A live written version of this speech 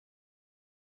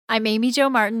I'm Amy Jo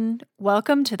Martin.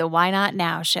 Welcome to the Why Not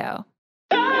Now show.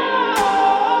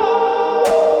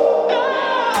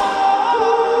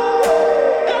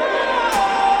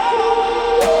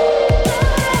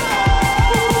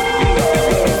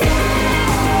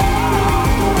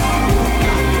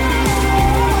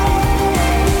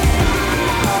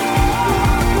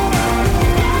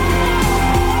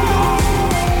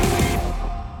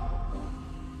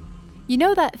 You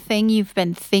know that thing you've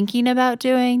been thinking about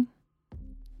doing?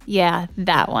 Yeah,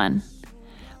 that one.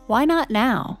 Why not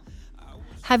now?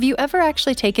 Have you ever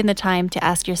actually taken the time to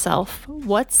ask yourself,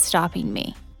 what's stopping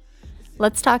me?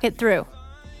 Let's talk it through.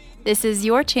 This is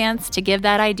your chance to give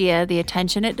that idea the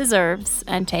attention it deserves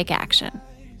and take action.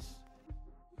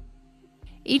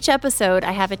 Each episode,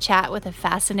 I have a chat with a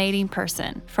fascinating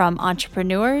person, from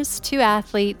entrepreneurs to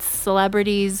athletes,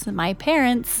 celebrities, my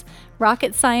parents,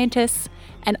 rocket scientists,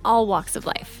 and all walks of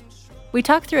life. We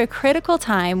talk through a critical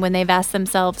time when they've asked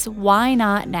themselves, why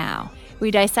not now? We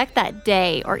dissect that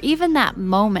day or even that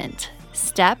moment,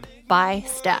 step by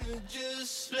step.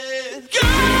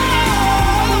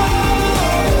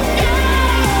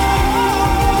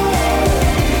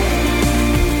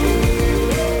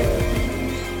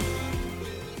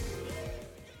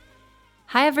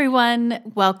 Hi, everyone.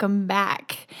 Welcome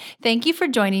back. Thank you for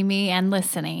joining me and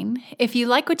listening. If you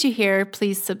like what you hear,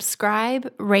 please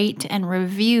subscribe, rate, and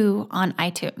review on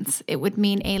iTunes. It would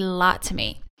mean a lot to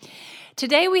me.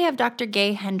 Today, we have Dr.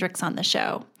 Gay Hendricks on the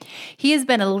show. He has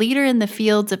been a leader in the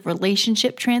fields of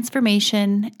relationship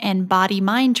transformation and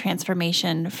body-mind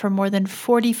transformation for more than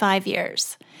 45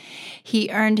 years. He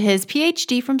earned his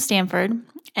Ph.D. from Stanford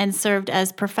and served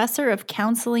as professor of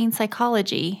counseling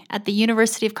psychology at the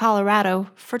University of Colorado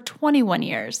for 21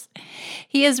 years.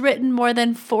 He has written more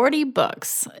than 40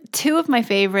 books. Two of my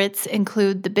favorites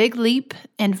include The Big Leap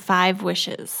and 5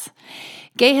 Wishes.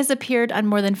 Gay has appeared on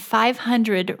more than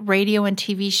 500 radio and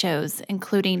TV shows,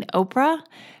 including Oprah,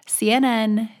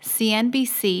 CNN,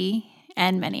 CNBC,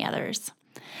 and many others.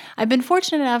 I've been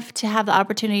fortunate enough to have the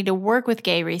opportunity to work with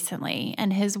Gay recently,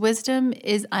 and his wisdom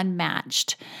is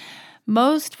unmatched.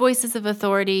 Most voices of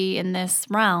authority in this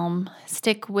realm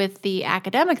stick with the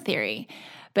academic theory,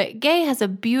 but Gay has a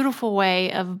beautiful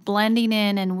way of blending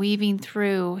in and weaving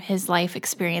through his life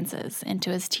experiences into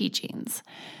his teachings.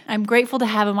 I'm grateful to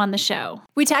have him on the show.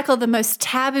 We tackle the most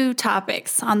taboo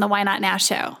topics on the Why Not Now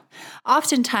show.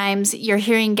 Oftentimes, you're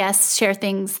hearing guests share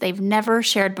things they've never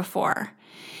shared before.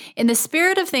 In the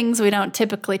spirit of things we don't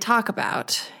typically talk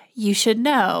about, you should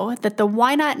know that the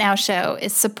Why Not Now show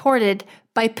is supported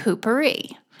by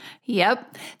Poo-Pourri.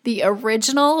 Yep, the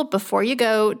original before you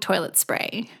go toilet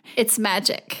spray. It's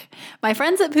magic. My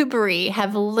friends at Poo-Pourri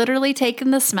have literally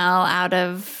taken the smell out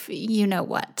of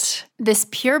you-know-what. This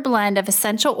pure blend of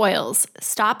essential oils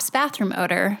stops bathroom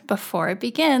odor before it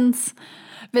begins.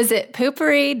 Visit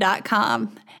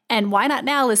poopourri.com, and Why Not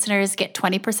Now listeners get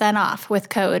 20% off with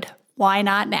code Why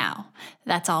Not Now.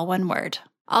 That's all one word.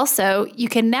 Also, you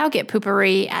can now get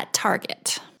Poo-Pourri at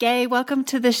Target. Gay, welcome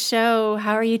to the show.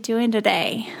 How are you doing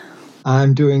today?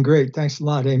 I'm doing great. Thanks a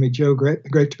lot, Amy Jo. Great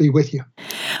to be with you.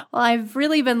 Well, I've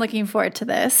really been looking forward to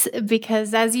this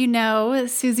because, as you know,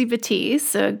 Susie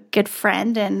Batiste, a good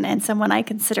friend and someone I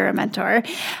consider a mentor,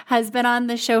 has been on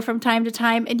the show from time to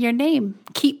time, and your name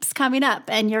keeps coming up,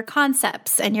 and your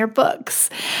concepts and your books.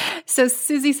 So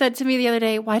Susie said to me the other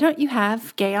day, why don't you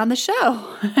have Gay on the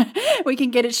show? We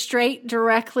can get it straight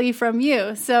directly from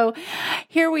you. So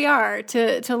here we are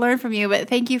to learn from you, but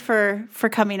thank you for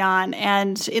coming on.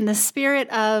 And in the spirit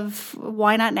of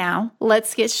Why Not Now,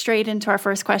 let's get straight into our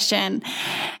first question.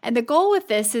 And the goal with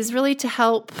this is really to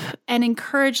help and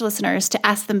encourage listeners to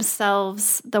ask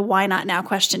themselves the why not now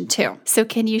question too. So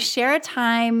can you share a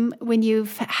time when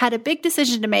you've had a big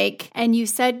decision to make and you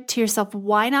said to yourself,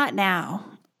 why not now?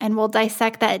 And we'll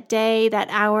dissect that day, that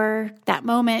hour, that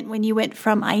moment when you went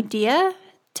from idea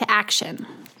to action.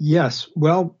 Yes.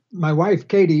 Well, my wife,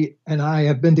 Katie, and I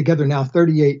have been together now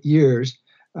 38 years.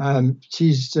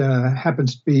 She's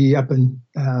happens to be up in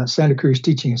Santa Cruz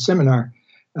teaching a seminar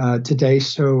today.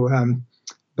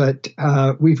 But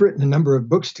we've written a number of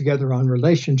books together on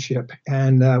relationship.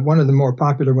 And one of the more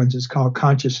popular ones is called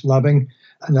Conscious Loving.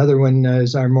 Another one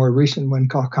is our more recent one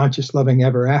called Conscious Loving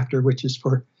Ever After, which is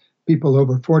for people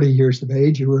over 40 years of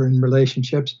age who are in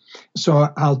relationships. So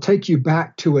I'll take you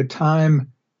back to a time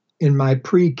in my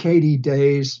pre-Katie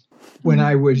days when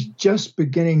I was just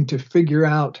beginning to figure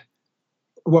out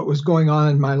what was going on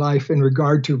in my life in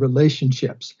regard to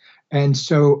relationships. And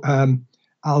so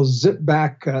I'll zip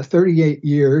back 38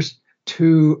 years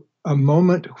to a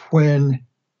moment when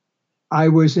I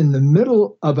was in the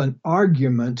middle of an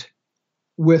argument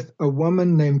with a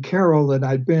woman named Carol that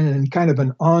I'd been in kind of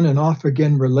an on and off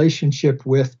again relationship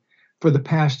with for the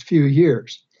past few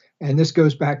years. And this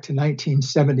goes back to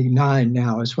 1979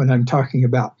 now is when I'm talking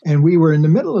about. And we were in the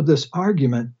middle of this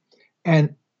argument,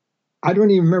 and I don't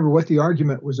even remember what the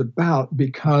argument was about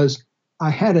because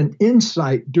I had an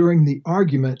insight during the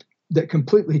argument that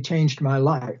completely changed my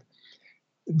life.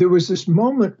 There was this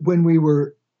moment when we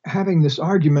were having this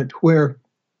argument where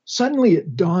suddenly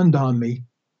it dawned on me,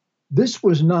 this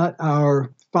was not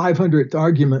our 500th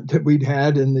argument that we'd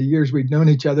had in the years we'd known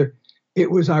each other.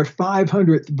 It was our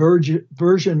 500th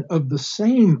version of the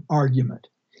same argument.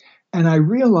 And I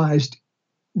realized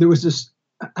there was this,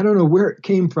 I don't know where it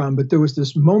came from, but there was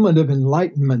this moment of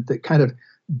enlightenment that kind of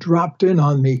dropped in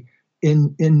on me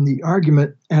in the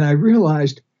argument. And I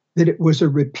realized that it was a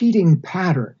repeating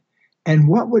pattern. And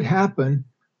what would happen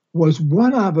was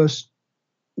one of us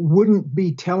wouldn't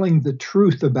be telling the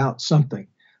truth about something.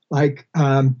 Like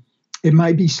it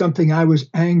might be something I was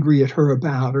angry at her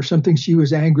about, or something she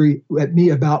was angry at me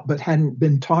about but hadn't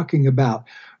been talking about,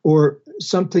 or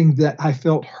something that I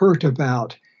felt hurt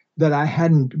about that I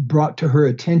hadn't brought to her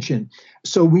attention.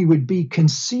 So we would be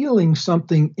concealing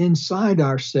something inside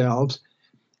ourselves.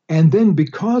 And then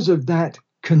because of that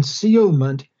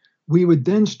concealment, we would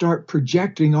then start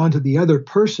projecting onto the other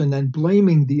person and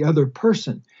blaming the other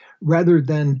person rather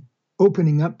than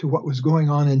opening up to what was going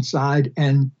on inside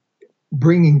and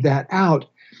bringing that out.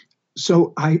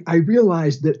 So I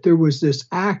realized that there was this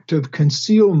act of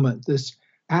concealment, this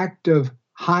act of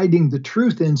hiding the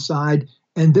truth inside,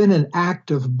 and then an act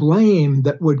of blame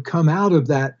that would come out of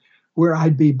that, where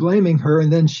I'd be blaming her,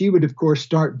 and then she would, of course,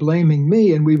 start blaming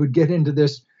me, and we would get into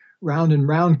this round and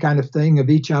round kind of thing of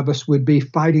each of us would be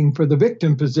fighting for the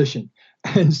victim position.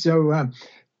 And so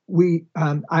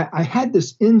I had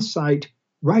this insight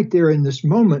right there in this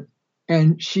moment,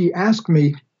 and she asked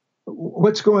me,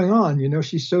 what's going on? You know,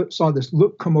 she saw this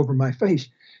look come over my face.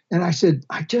 And I said,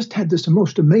 I just had this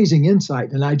most amazing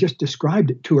insight. And I just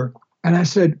described it to her. And I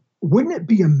said, wouldn't it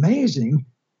be amazing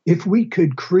if we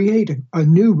could create a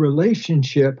new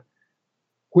relationship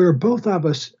where both of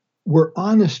us were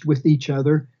honest with each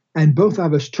other and both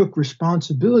of us took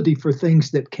responsibility for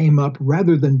things that came up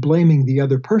rather than blaming the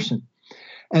other person?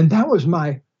 And that was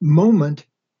my moment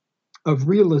of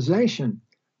realization.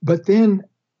 But then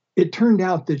it turned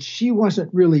out that she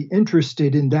wasn't really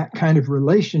interested in that kind of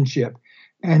relationship.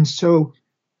 And so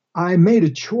I made a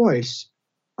choice.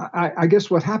 I guess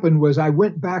what happened was I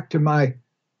went back to my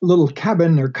little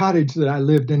cabin or cottage that I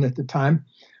lived in at the time,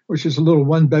 which is a little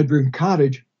one-bedroom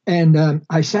cottage. And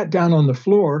I sat down on the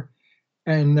floor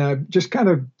and just kind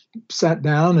of sat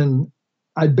down, and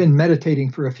I'd been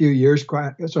meditating for a few years.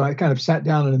 So I kind of sat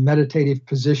down in a meditative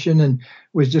position and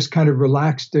was just kind of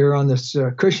relaxed there on this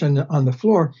cushion on the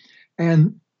floor.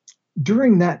 And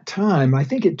during that time, I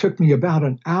think it took me about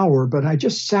an hour, but I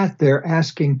just sat there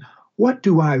asking, what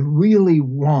do I really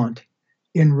want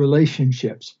in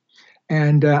relationships?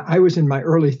 And I was in my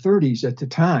early 30s at the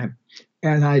time,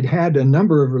 and I'd had a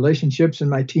number of relationships in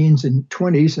my teens and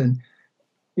 20s, and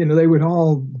you know, they would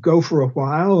all go for a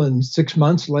while, and 6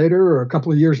 months later or a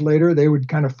couple of years later, they would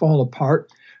kind of fall apart.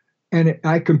 And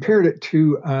I compared it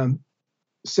to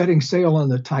setting sail on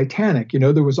the Titanic. You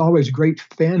know, there was always great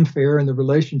fanfare in the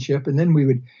relationship, and then we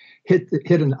would hit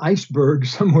an iceberg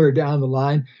somewhere down the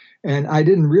line, and I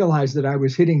didn't realize that I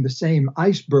was hitting the same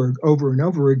iceberg over and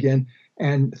over again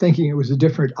and thinking it was a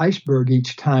different iceberg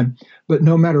each time. But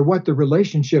no matter what the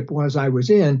relationship was I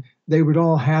was in, they would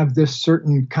all have this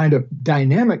certain kind of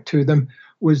dynamic to them,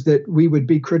 was that we would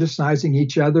be criticizing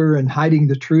each other and hiding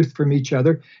the truth from each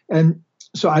other. And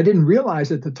so I didn't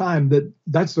realize at the time that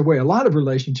that's the way a lot of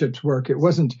relationships work. It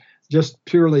wasn't just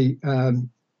purely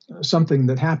something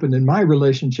that happened in my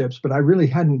relationships, but I really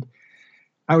hadn't.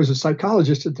 I was a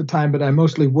psychologist at the time, but I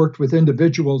mostly worked with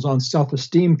individuals on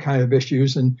self-esteem kind of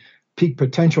issues and peak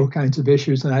potential kinds of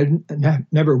issues. And I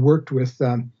never worked with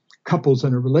couples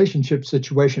in a relationship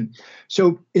situation.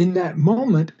 So in that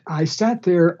moment, I sat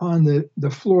there on the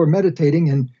floor meditating,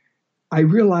 and I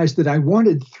realized that I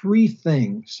wanted three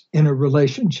things in a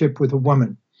relationship with a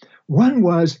woman. One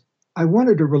was I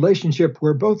wanted a relationship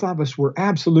where both of us were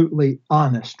absolutely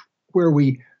honest, where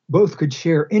we both could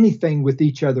share anything with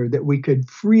each other, that we could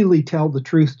freely tell the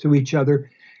truth to each other,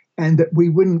 and that we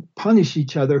wouldn't punish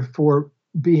each other for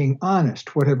being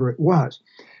honest, whatever it was.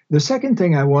 The second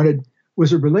thing I wanted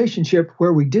was a relationship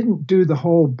where we didn't do the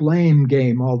whole blame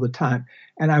game all the time.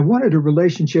 And I wanted a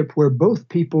relationship where both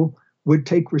people would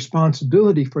take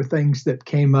responsibility for things that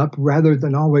came up rather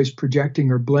than always projecting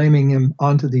or blaming him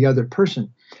onto the other person.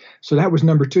 So that was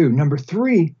number two. Number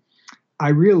three, I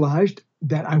realized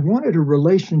that I wanted a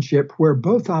relationship where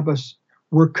both of us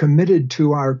were committed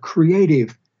to our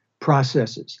creative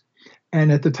processes.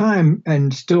 And at the time,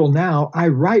 and still now, I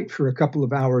write for a couple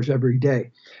of hours every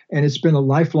day. And it's been a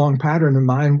lifelong pattern of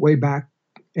mine way back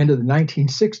into the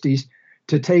 1960s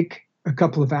to take a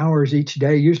couple of hours each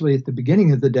day, usually at the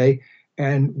beginning of the day,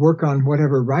 and work on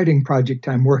whatever writing project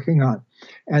I'm working on.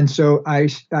 And so I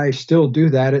still do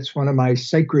that. It's one of my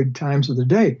sacred times of the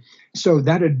day. So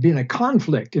that had been a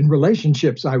conflict in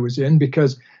relationships I was in,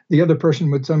 because the other person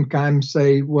would sometimes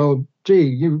say, well, gee,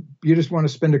 you just want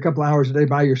to spend a couple hours a day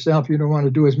by yourself. You don't want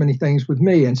to do as many things with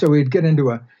me. And so we'd get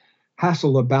into a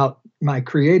hassle about my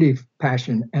creative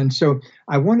passion. And so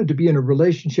I wanted to be in a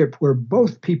relationship where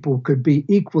both people could be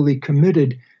equally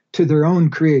committed to their own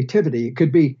creativity. It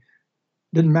could be,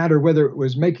 didn't matter whether it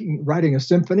was writing a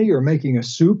symphony or making a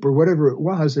soup or whatever it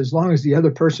was, as long as the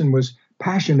other person was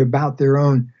passionate about their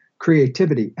own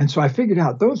creativity. And so I figured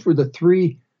out those were the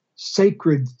three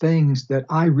sacred things that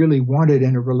I really wanted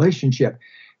in a relationship.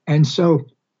 And so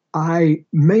I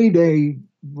made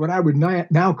what I would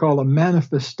now call a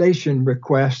manifestation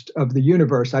request of the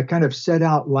universe. I kind of said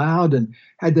out loud and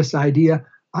had this idea,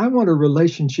 I want a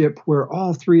relationship where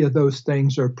all three of those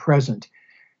things are present.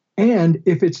 And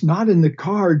if it's not in the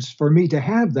cards for me to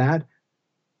have that,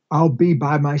 I'll be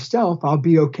by myself. I'll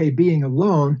be okay being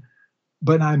alone,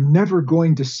 but I'm never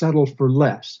going to settle for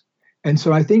less. And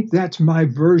so I think that's my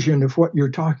version of what you're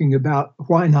talking about.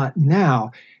 Why not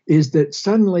now? Is that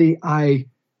suddenly I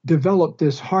developed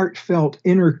this heartfelt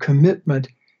inner commitment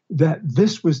that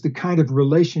this was the kind of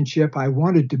relationship I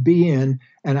wanted to be in,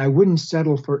 and I wouldn't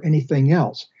settle for anything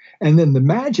else. And then the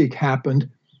magic happened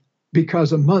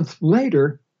because a month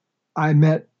later, I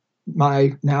met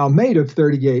my now mate of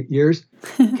 38 years,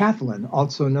 Kathleen,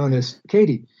 also known as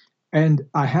Katie. And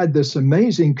I had this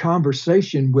amazing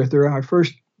conversation with her, our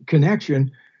first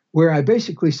connection, where I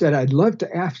basically said, I'd love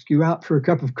to ask you out for a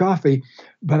cup of coffee,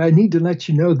 but I need to let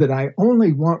you know that I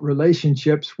only want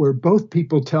relationships where both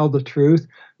people tell the truth,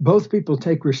 both people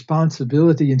take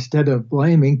responsibility instead of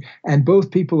blaming, and both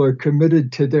people are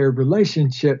committed to their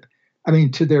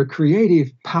to their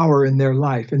creative power in their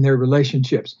life, in their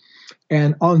relationships.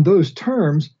 And on those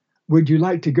terms, would you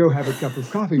like to go have a cup of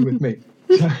coffee with me?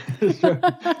 I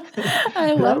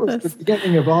love this. That was the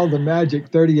beginning of all the magic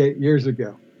 38 years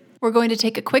ago. We're going to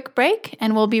take a quick break,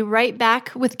 and we'll be right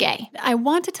back with Gay. I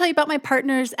want to tell you about my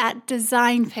partners at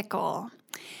Design Pickle.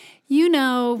 You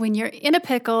know when you're in a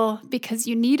pickle because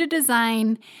you need a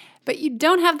design, but you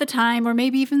don't have the time or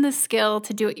maybe even the skill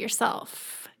to do it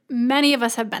yourself. Many of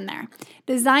us have been there.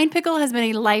 Design Pickle has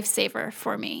been a lifesaver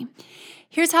for me.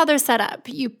 Here's how they're set up.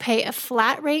 You pay a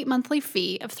flat rate monthly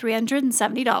fee of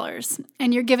 $370,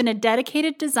 and you're given a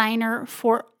dedicated designer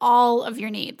for all of your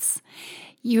needs.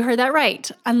 You heard that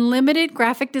right. Unlimited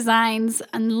graphic designs,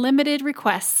 unlimited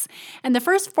requests, and the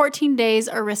first 14 days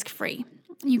are risk-free.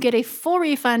 You get a full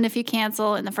refund if you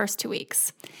cancel in the first 2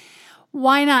 weeks.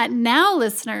 Why Not Now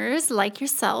listeners like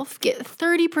yourself get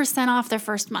 30% off their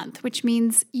first month, which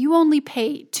means you only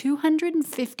pay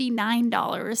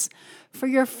 $259 for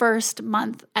your first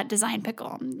month at Design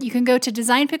Pickle. You can go to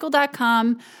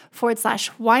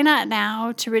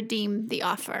designpickle.com/whynotnow to redeem the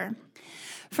offer.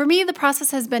 For me, the process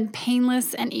has been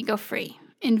painless and ego-free.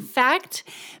 In fact,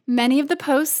 many of the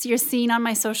posts you're seeing on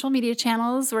my social media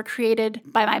channels were created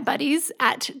by my buddies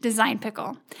at Design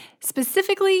Pickle,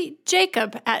 specifically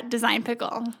Jacob at Design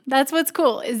Pickle. That's what's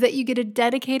cool, is that you get a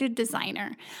dedicated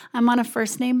designer. I'm on a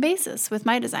first-name basis with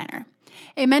my designer.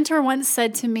 A mentor once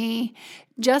said to me,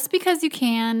 just because you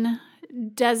can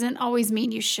doesn't always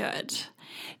mean you should.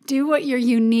 Do what you're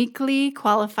uniquely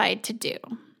qualified to do.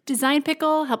 Design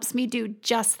Pickle helps me do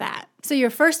just that. So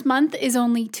your first month is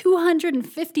only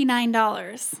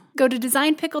 $259. Go to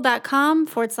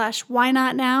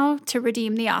designpickle.com/whynotnow to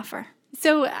redeem the offer.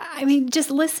 So, just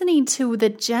listening to the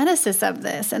genesis of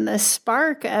this and the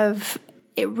spark of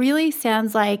it really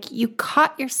sounds like you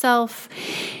caught yourself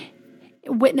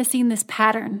witnessing this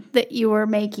pattern that you were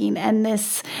making and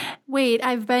this, wait,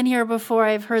 I've been here before,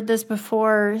 I've heard this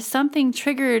before, something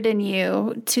triggered in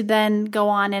you to then go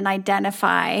on and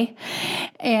identify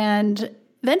and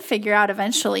then figure out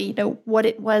eventually, what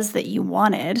it was that you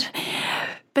wanted.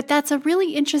 But that's a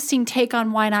really interesting take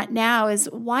on Why Not Now is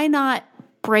why not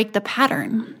break the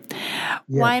pattern? Yes.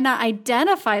 Why not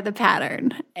identify the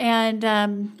pattern? And,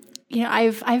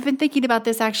 I've been thinking about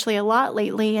this actually a lot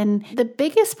lately, and the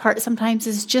biggest part sometimes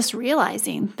is just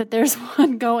realizing that there's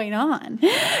one going on,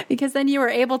 because then you were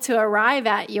able to arrive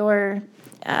at your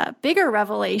bigger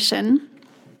revelation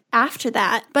after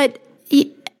that. But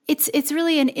it's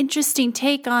really an interesting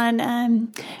take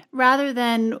on rather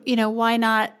than why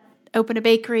not open a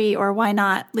bakery or why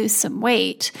not lose some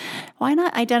weight? Why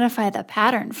not identify the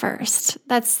pattern first?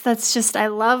 That's just, I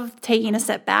love taking a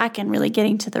step back and really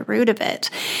getting to the root of it.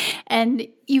 And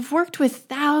you've worked with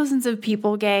thousands of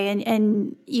people, Gay,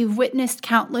 and you've witnessed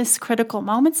countless critical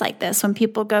moments like this when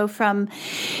people go from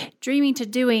dreaming to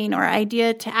doing or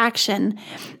idea to action.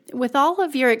 With all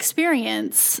of your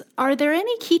experience, are there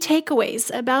any key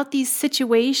takeaways about these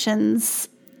situations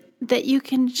that you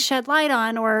can shed light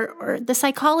on, or the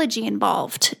psychology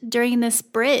involved during this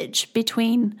bridge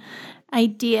between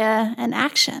idea and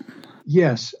action?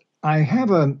 Yes,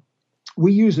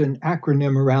 we use an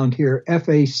acronym around here,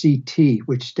 FACT,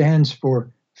 which stands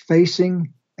for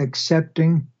facing,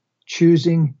 accepting,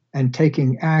 choosing, and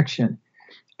taking action.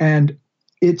 And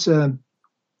it's a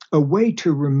way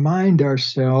to remind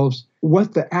ourselves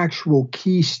what the actual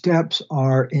key steps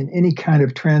are in any kind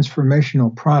of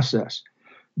transformational process.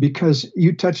 Because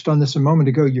you touched on this a moment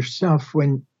ago yourself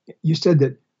when you said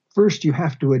that first you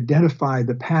have to identify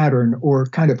the pattern or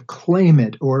kind of claim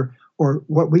it or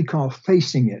what we call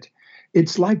facing it.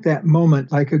 It's like that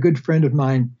moment, like a good friend of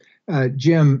mine,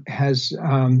 Jim, has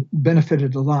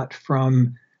benefited a lot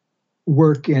from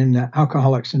work in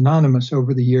Alcoholics Anonymous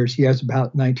over the years. He has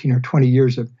about 19 or 20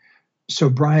 years of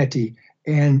sobriety.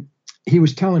 And he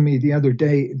was telling me the other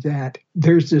day that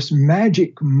there's this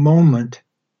magic moment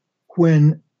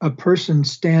when a person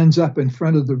stands up in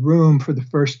front of the room for the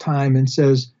first time and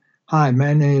says, "Hi,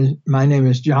 my name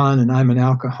is John and I'm an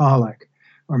alcoholic,"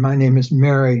 or "My name is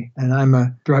Mary and I'm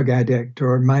a drug addict,"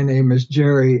 or "My name is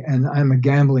Jerry and I'm a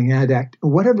gambling addict,"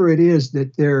 whatever it is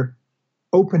that they're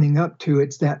opening up to.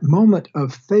 It's that moment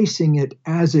of facing it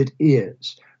as it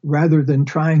is, rather than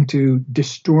trying to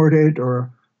distort it or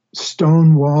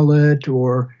stonewall it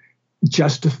or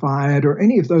justify it or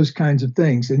any of those kinds of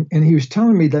things. And he was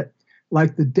telling me that,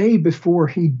 like the day before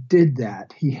he did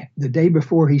that, the day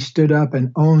before he stood up and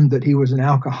owned that he was an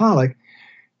alcoholic,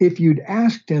 if you'd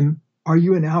asked him, "Are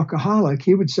you an alcoholic?"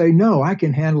 he would say, "No, I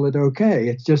can handle it okay.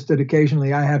 It's just that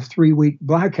occasionally I have 3-week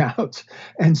blackouts."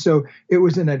 And so it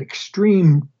was in an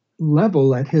extreme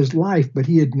level at his life, but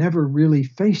he had never really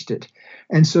faced it.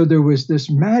 And so there was this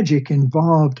magic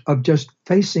involved of just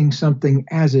facing something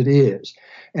as it is.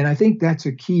 And I think that's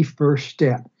a key first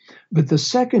step. But the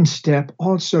second step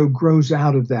also grows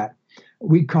out of that.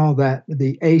 We call that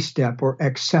the A step, or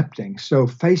accepting. So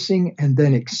facing and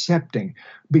then accepting,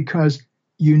 because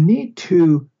you need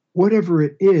to, whatever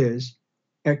it is,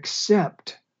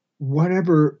 accept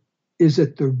whatever is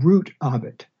at the root of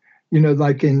it. You know,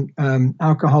 like in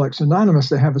Alcoholics Anonymous,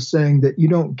 they have a saying that you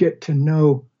don't get to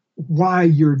know why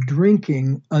you're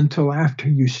drinking until after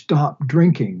you stop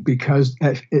drinking, because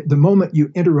at the moment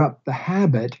you interrupt the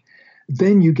habit,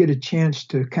 then you get a chance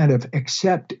to kind of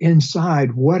accept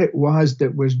inside what it was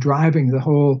that was driving the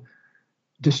whole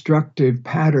destructive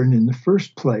pattern in the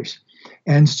first place.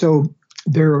 And so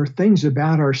there are things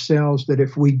about ourselves that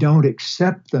if we don't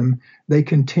accept them, they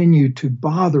continue to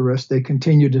bother us. They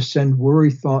continue to send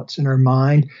worry thoughts in our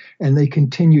mind, and they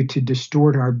continue to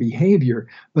distort our behavior.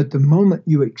 But the moment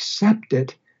you accept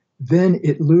it, then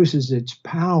it loses its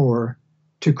power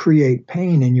to create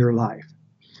pain in your life.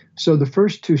 So the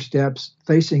first two steps,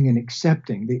 facing and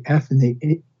accepting, the F and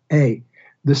the A.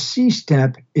 The C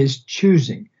step is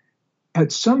choosing.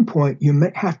 At some point, you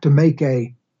may have to make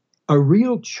a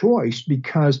real choice,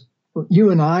 because you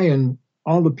and I and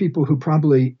all the people who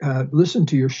probably listen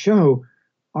to your show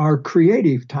are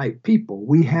creative type people.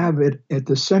 We have it at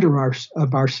the center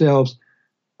of ourselves,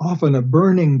 often a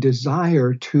burning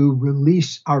desire to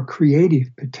release our creative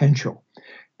potential.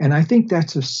 And I think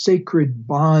that's a sacred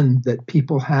bond that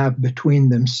people have between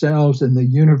themselves and the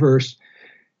universe.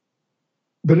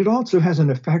 But it also has an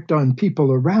effect on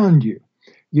people around you.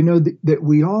 You know, that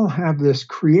we all have this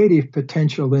creative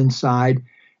potential inside,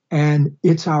 and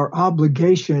it's our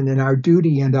obligation and our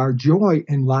duty and our joy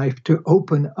in life to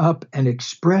open up and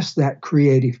express that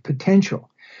creative potential.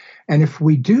 And if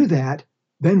we do that,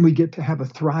 then we get to have a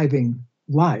thriving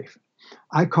life.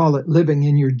 I call it living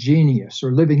in your genius,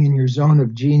 or living in your zone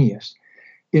of genius.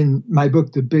 In my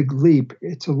book, The Big Leap,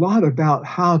 it's a lot about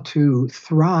how to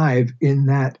thrive in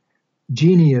that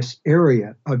genius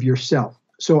area of yourself.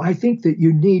 So I think that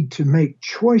you need to make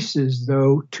choices,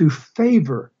 though, to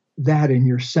favor that in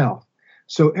yourself.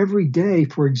 So every day,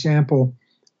 for example,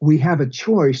 we have a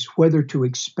choice whether to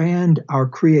expand our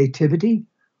creativity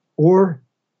or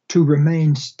to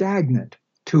remain stagnant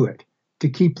to it, to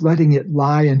keep letting it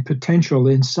lie in potential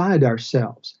inside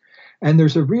ourselves. And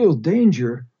there's a real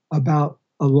danger about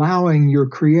allowing your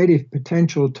creative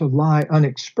potential to lie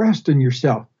unexpressed in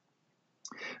yourself.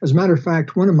 As a matter of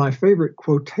fact, one of my favorite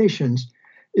quotations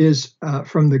is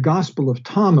from the Gospel of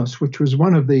Thomas, which was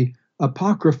one of the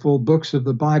apocryphal books of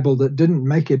the Bible that didn't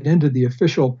make it into the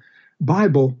official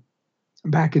Bible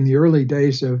back in the early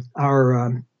days of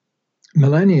our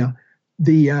millennia.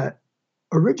 The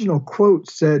original quote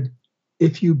said,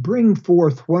 "If you bring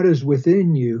forth what is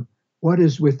within you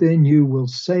will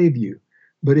save you.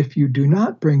 But if you do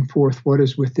not bring forth what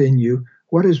is within you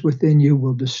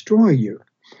will destroy you."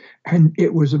 And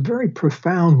it was a very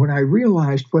profound, when I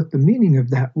realized what the meaning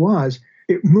of that was,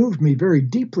 it moved me very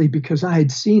deeply because I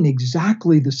had seen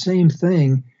exactly the same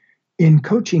thing in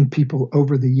coaching people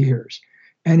over the years.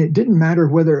 And it didn't matter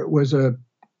whether it was a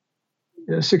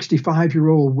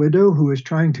 65-year-old widow who was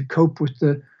trying to cope with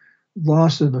the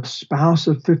loss of a spouse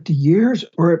of 50 years,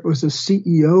 or it was a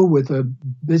CEO with a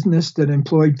business that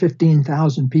employed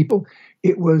 15,000 people.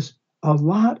 It was a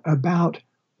lot about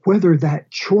whether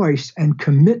that choice and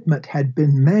commitment had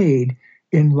been made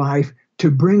in life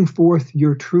to bring forth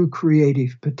your true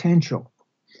creative potential.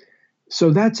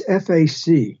 So that's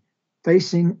FAC,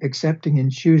 facing, accepting,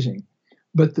 and choosing.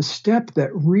 But the step that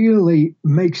really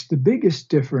makes the biggest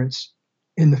difference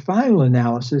in the final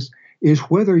analysis is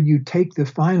whether you take the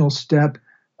final step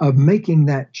of making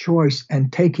that choice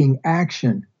and taking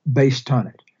action based on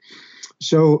it.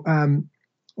 So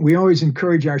we always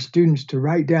encourage our students to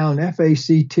write down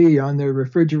FACT on their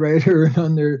refrigerator and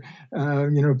on their,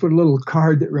 put a little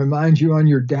card that reminds you on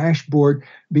your dashboard,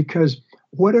 because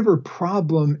whatever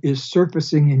problem is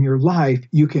surfacing in your life,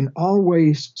 you can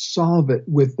always solve it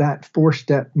with that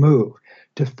 4-step move: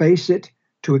 to face it,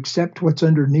 to accept what's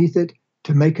underneath it,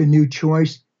 to make a new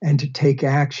choice, and to take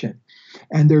action.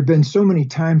 And there have been so many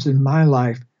times in my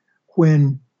life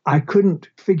when I couldn't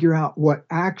figure out what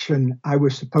action I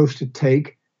was supposed to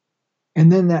take. And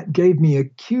then that gave me a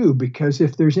cue, because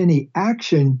if there's any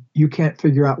action you can't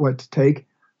figure out what to take,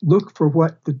 look for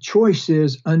what the choice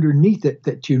is underneath it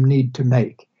that you need to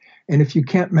make. And if you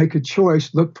can't make a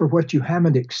choice, look for what you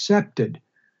haven't accepted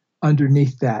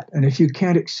underneath that. And if you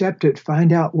can't accept it,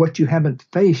 find out what you haven't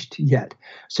faced yet.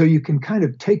 So you can kind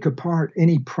of take apart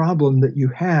any problem that you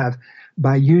have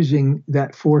by using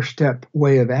that 4-step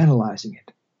way of analyzing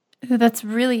it. That's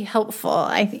really helpful.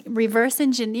 I think reverse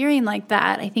engineering like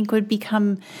that, I think, would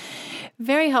become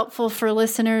very helpful for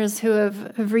listeners who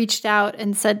have reached out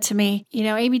and said to me,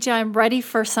 Amy Jo, I'm ready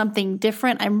for something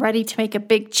different. I'm ready to make a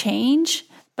big change,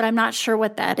 but I'm not sure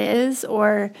what that is,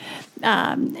 or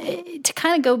to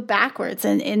kind of go backwards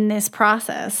in this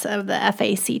process of the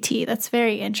FACT. That's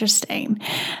very interesting.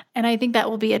 And I think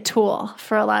that will be a tool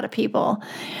for a lot of people.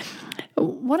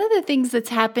 One of the things that's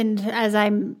happened as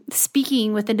I'm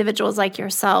speaking with individuals like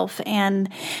yourself and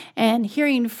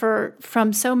hearing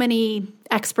from so many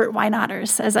expert why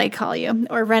notters, as I call you,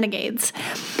 or renegades,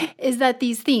 is that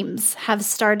these themes have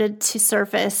started to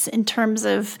surface in terms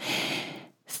of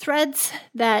threads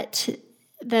that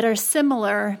are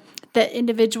similar that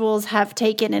individuals have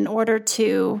taken in order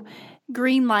to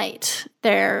green light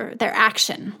their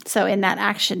action. So in that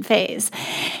action phase.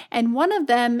 And one of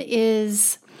them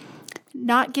is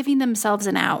not giving themselves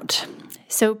an out.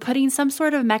 So putting some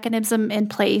sort of mechanism in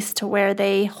place to where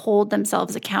they hold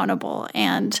themselves accountable.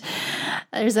 And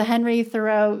there's a Henry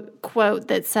Thoreau quote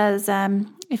that says,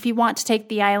 if you want to take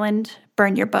the island,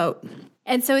 burn your boat.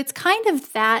 And so it's kind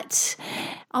of that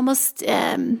almost,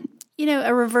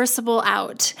 a reversible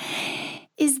out.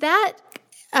 Is that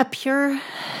a pure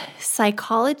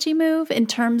psychology move in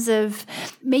terms of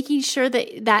making sure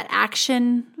that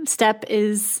action step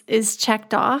is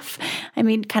checked off? I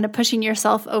mean, kind of pushing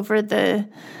yourself over the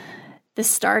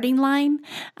starting line.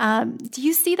 Do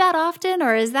you see that often,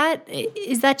 or is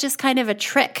that just kind of a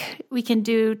trick we can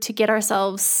do to get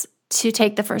ourselves to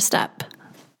take the first step?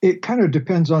 It kind of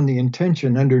depends on the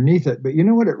intention underneath it. But you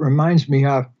know what it reminds me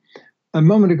of? A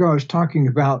moment ago, I was talking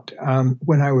about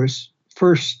when I was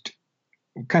first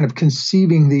kind of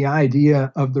conceiving the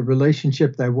idea of the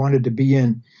relationship that I wanted to be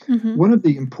in. Mm-hmm. One of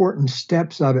the important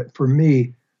steps of it for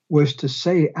me was to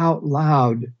say out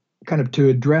loud, kind of to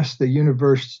address the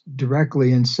universe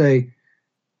directly and say,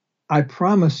 I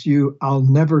promise you, I'll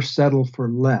never settle for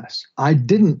less. I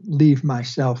didn't leave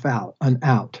myself out.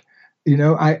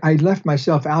 I left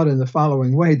myself out in the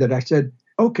following way, that I said,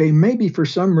 okay, maybe for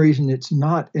some reason it's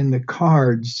not in the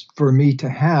cards for me to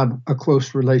have a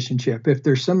close relationship. If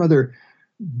there's some other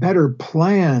better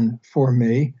plan for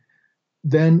me,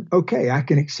 then okay, I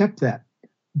can accept that.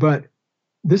 But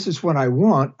this is what I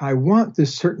want. I want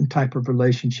this certain type of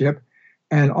relationship.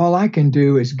 And all I can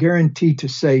do is guarantee to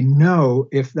say no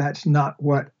if that's not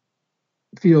what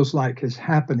feels like is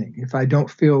happening, if I don't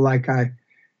feel like I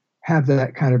have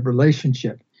that kind of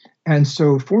relationship. And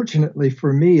so fortunately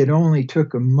for me, it only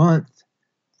took a month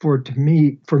for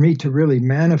me to really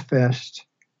manifest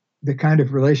the kind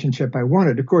of relationship I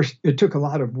wanted. Of course, it took a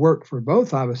lot of work for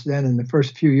both of us then in the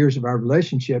first few years of our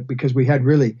relationship because we had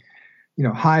really,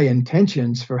 high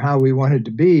intentions for how we wanted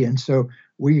to be. And so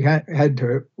we had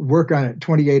to work on it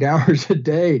 28 hours a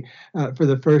day for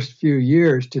the first few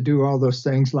years to do all those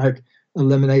things like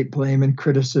eliminate blame and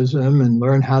criticism and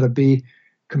learn how to be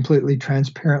completely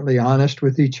transparently honest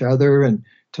with each other and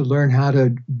to learn how to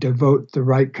devote the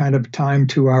right kind of time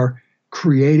to our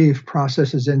creative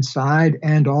processes inside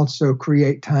and also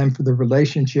create time for the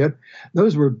relationship.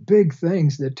 Those were big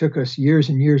things that took us years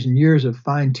and years and years of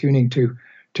fine-tuning to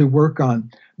work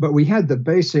on. But we had the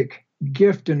basic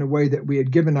gift in a way that we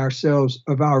had given ourselves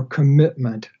of our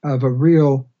commitment, of a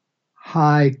real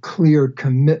high, clear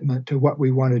commitment to what we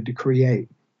wanted to create.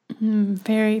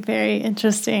 Very, very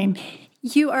interesting.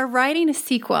 You are writing a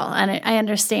sequel, and I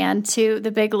understand, to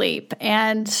The Big Leap,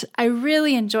 and I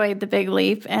really enjoyed The Big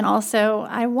Leap, and also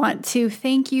I want to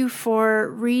thank you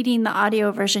for reading the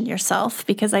audio version yourself,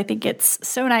 because I think it's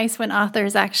so nice when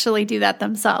authors actually do that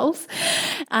themselves.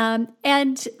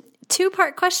 And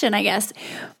two-part question, I guess.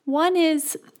 One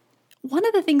is, one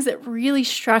of the things that really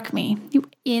struck me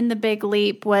in The Big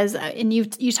Leap was, and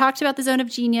you talked about the zone of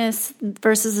genius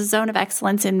versus the zone of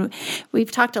excellence, and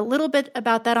we've talked a little bit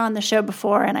about that on the show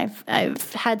before, and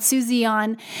I've had Susie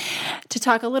on to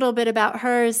talk a little bit about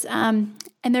hers. And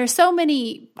there are so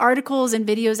many articles and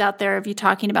videos out there of you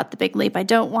talking about The Big Leap. I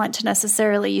don't want to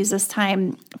necessarily use this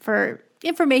time for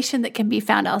information that can be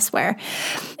found elsewhere.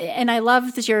 And I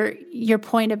love your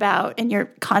point about, and your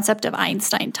concept of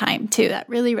Einstein time too. That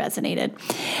really resonated.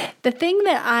 The thing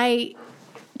that I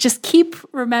just keep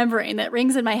remembering that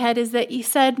rings in my head is that you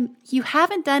said you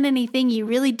haven't done anything you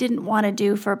really didn't want to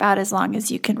do for about as long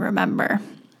as you can remember.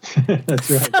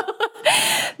 That's right. So,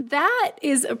 that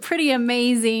is a pretty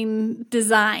amazing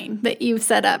design that you've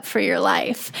set up for your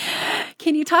life.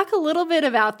 Can you talk a little bit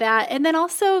about that? And then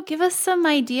also give us some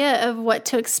idea of what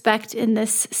to expect in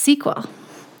this sequel.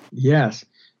 Yes.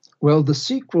 Well, the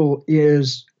sequel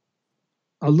is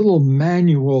a little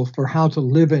manual for how to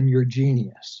live in your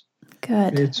genius.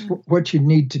 Good. It's what you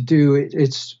need to do.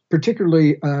 It's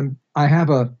particularly, I have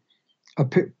a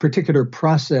particular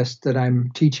process that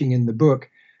I'm teaching in the book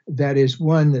that is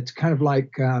one that's kind of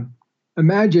like,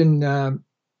 imagine,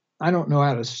 I don't know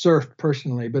how to surf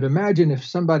personally, but imagine if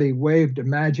somebody waved a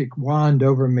magic wand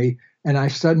over me and I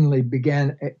suddenly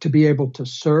began to be able to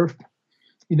surf,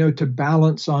 to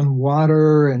balance on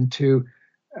water and to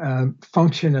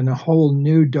function in a whole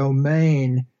new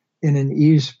domain in an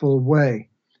easeful way.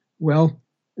 Well,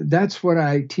 that's what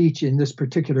I teach in this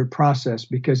particular process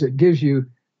because it gives you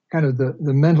kind of the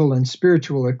mental and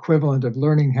spiritual equivalent of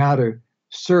learning how to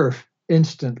surf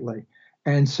instantly.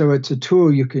 And so it's a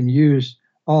tool you can use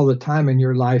all the time in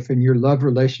your life, in your love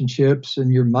relationships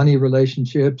and your money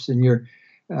relationships and your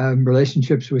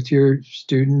relationships with your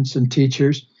students and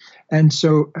teachers. And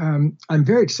so I'm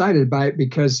very excited by it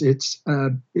because it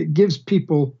gives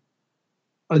people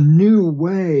a new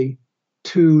way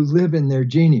to live in their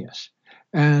genius.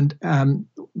 And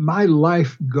my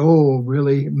life goal,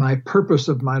 really, my purpose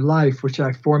of my life, which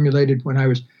I formulated when I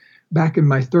was back in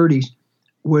my 30s,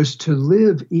 was to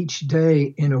live each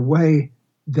day in a way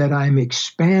that I'm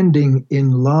expanding in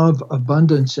love,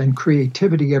 abundance, and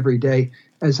creativity every day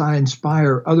as I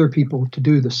inspire other people to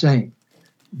do the same.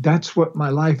 That's what my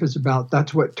life is about.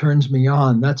 That's what turns me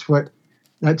on. That's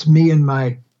me in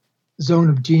my zone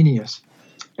of genius.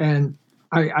 And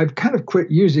I've kind of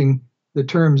quit using the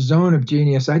term zone of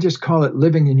genius. I just call it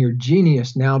living in your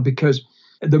genius now because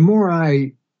the more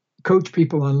I coach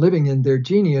people on living in their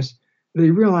genius, they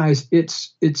realize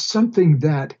it's something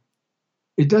that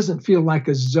it doesn't feel like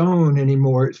a zone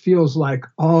anymore. It feels like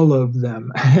all of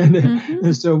them.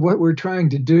 And so what we're trying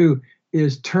to do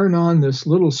is turn on this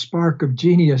little spark of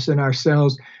genius in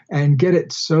ourselves and get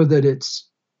it so that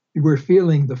we're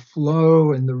feeling the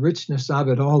flow and the richness of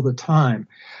it all the time.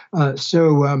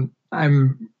 So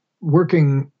I'm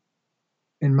working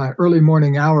in my early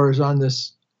morning hours on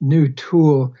this new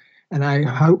tool, and I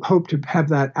hope to have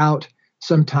that out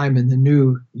sometime in the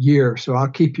new year. So I'll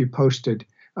keep you posted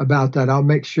about that. I'll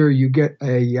make sure you get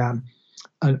an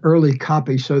early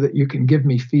copy so that you can give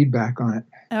me feedback on it.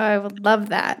 Oh, I would love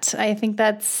that. I think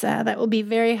that will be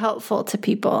very helpful to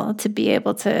people to be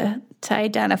able to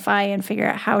identify and figure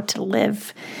out how to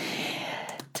live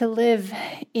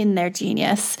in their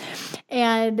genius.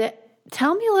 And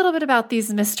tell me a little bit about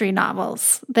these mystery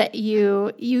novels that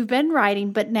you've been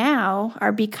writing, but now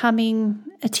are becoming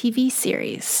a TV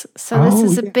series. So this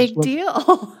is a big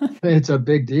deal. It's a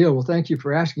big deal. Well, thank you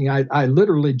for asking. I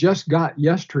literally just got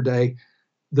yesterday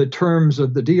the terms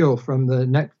of the deal from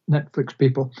the Netflix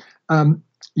people.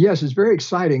 Yes, it's very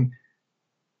exciting.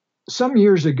 Some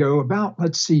years ago, about,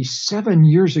 7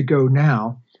 years ago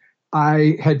now,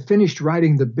 I had finished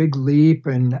writing The Big Leap,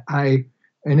 and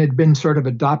it had been sort of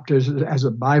adopted as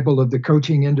a Bible of the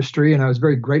coaching industry, and I was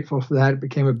very grateful for that. It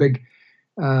became a big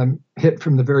hit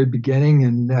from the very beginning,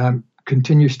 and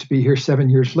continues to be here 7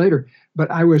 years later.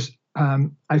 But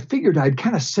I figured I'd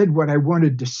kind of said what I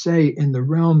wanted to say in the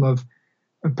realm of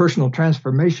personal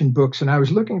transformation books, and I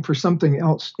was looking for something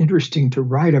else interesting to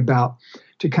write about,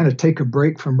 to kind of take a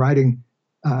break from writing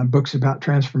books about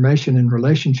transformation and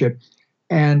relationship.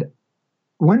 And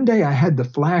one day I had the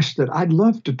flash that I'd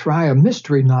love to try a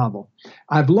mystery novel.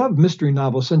 I've loved mystery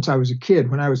novels since I was a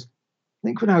kid. When I was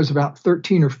about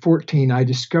 13 or 14, I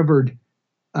discovered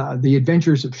The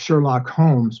Adventures of Sherlock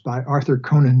Holmes by Arthur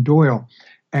Conan Doyle.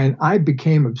 And I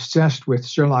became obsessed with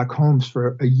Sherlock Holmes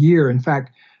for a year. In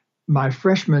fact, my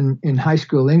freshman in high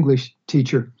school English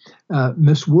teacher,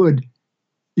 Miss Wood,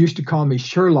 used to call me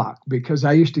Sherlock because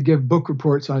I used to give book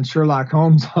reports on Sherlock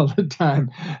Holmes all the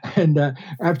time. And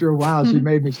after a while, she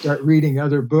made me start reading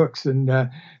other books. And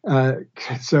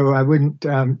so I wouldn't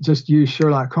just use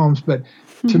Sherlock Holmes. But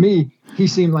to me, he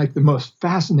seemed like the most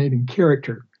fascinating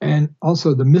character. And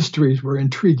also the mysteries were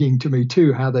intriguing to me,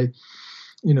 too, how they,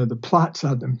 the plots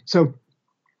of them. So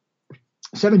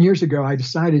 7 years ago, I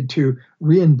decided to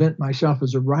reinvent myself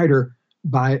as a writer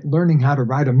by learning how to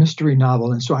write a mystery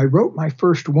novel. And so I wrote my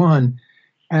first one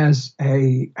as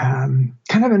a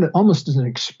almost as an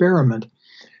experiment.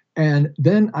 And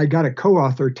then I got a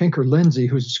co-author, Tinker Lindsay,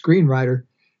 who's a screenwriter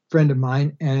friend of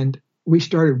mine, and we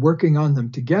started working on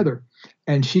them together.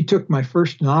 And she took my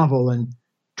first novel and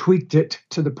tweaked it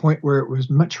to the point where it was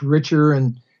much richer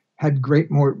and had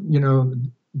more,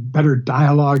 better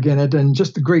dialogue in it, and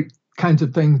just the great kinds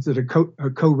of things that a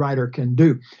co-writer can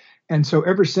do. And so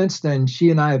ever since then, she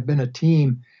and I have been a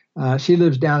team. She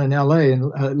lives down in L.A.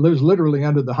 and lives literally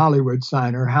under the Hollywood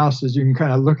sign. Her house is, you can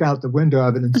kind of look out the window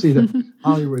of it and see the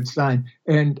Hollywood sign.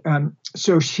 And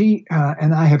so she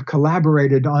and I have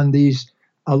collaborated on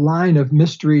a line of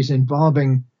mysteries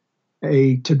involving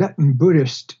a Tibetan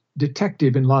Buddhist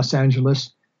detective in Los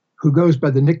Angeles who goes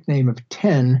by the nickname of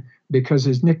Ten because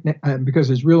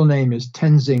his real name is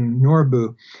Tenzing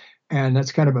Norbu. And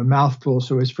that's kind of a mouthful,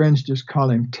 so his friends just call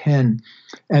him Ten.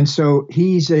 And so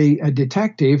he's a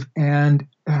detective, and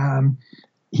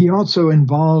he also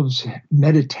involves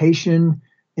meditation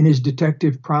in his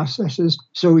detective processes.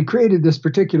 So we created this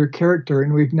particular character,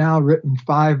 and we've now written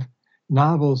 5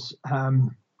 novels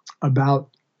about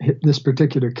this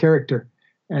particular character.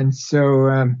 And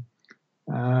so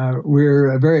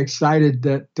we're very excited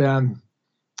that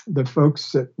the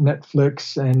folks at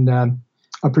Netflix and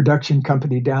a production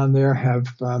company down there have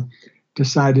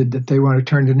decided that they want to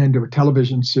turn it into a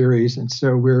television series. And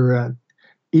so we're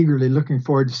eagerly looking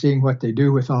forward to seeing what they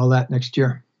do with all that next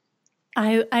year.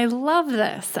 I love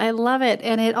this. I love it.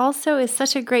 And it also is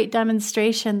such a great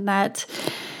demonstration that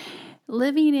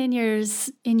living in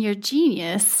your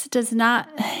genius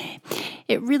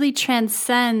it really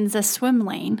transcends a swim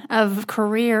lane of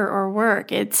career or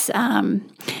work. It's,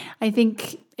 I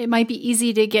think it might be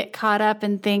easy to get caught up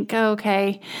and think, oh,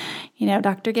 okay,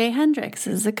 Dr. Gay Hendricks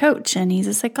is a coach and he's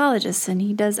a psychologist and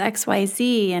he does X, Y,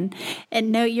 Z.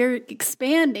 And no, you're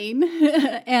expanding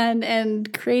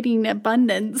and creating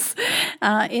abundance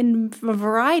in a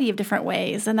variety of different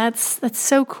ways. And that's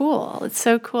so cool. It's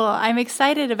so cool. I'm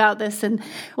excited about this, and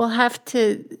we'll have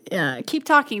to keep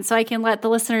talking so I can let the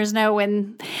listeners know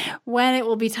when it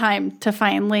will be time to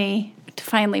finally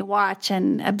watch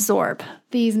and absorb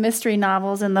these mystery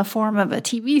novels in the form of a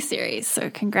TV series. So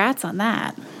congrats on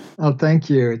that. Oh, thank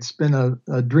you. It's been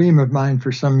a dream of mine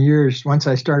for some years. Once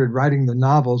I started writing the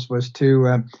novels was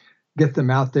to get them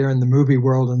out there in the movie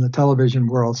world and the television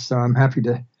world. So I'm happy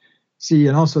to see.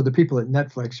 And also the people at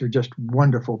Netflix are just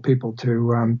wonderful people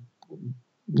to,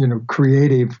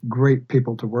 creative, great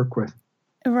people to work with.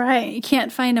 Right. You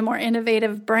can't find a more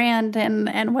innovative brand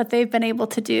and what they've been able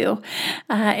to do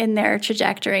in their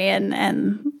trajectory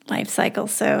and life cycle.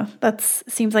 So that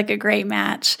seems like a great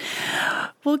match.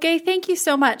 Well, Gay, thank you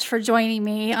so much for joining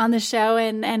me on the show,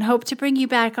 and hope to bring you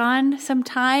back on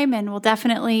sometime. And we'll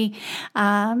definitely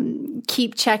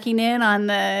keep checking in on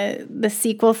the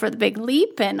sequel for The Big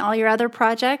Leap and all your other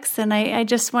projects. And I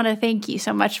just want to thank you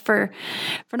so much for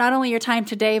not only your time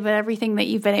today, but everything that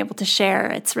you've been able to share.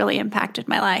 It's really impacted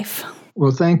my life.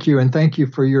 Well, thank you. And thank you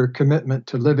for your commitment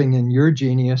to living in your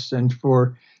genius and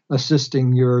for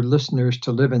assisting your listeners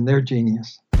to live in their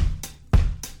genius.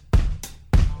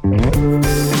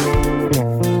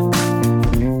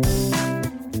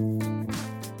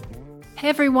 Hey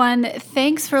everyone,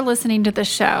 thanks for listening to the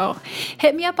show.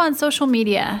 Hit me up on social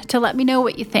media to let me know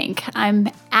what you think. I'm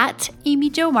at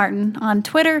Amy Jo Martin on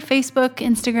Twitter, Facebook,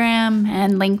 Instagram,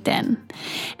 and LinkedIn.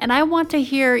 And I want to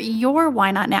hear your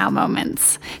Why Not Now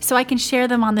moments so I can share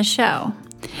them on the show.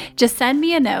 Just send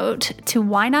me a note to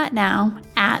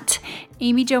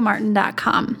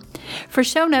whynotnow@amyjomartin.com. For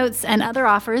show notes and other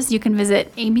offers, you can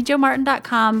visit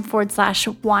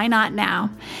amyjomartin.com/whynotnow.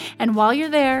 And while you're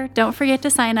there, don't forget to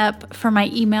sign up for my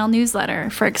email newsletter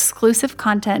for exclusive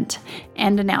content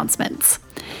and announcements.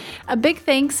 A big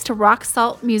thanks to Rock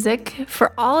Salt Music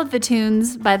for all of the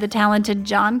tunes by the talented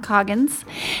John Coggins.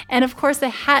 And of course, a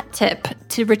hat tip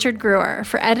to Richard Brewer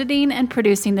for editing and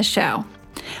producing the show.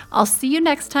 I'll see you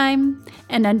next time,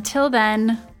 and until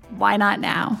then, why not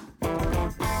now?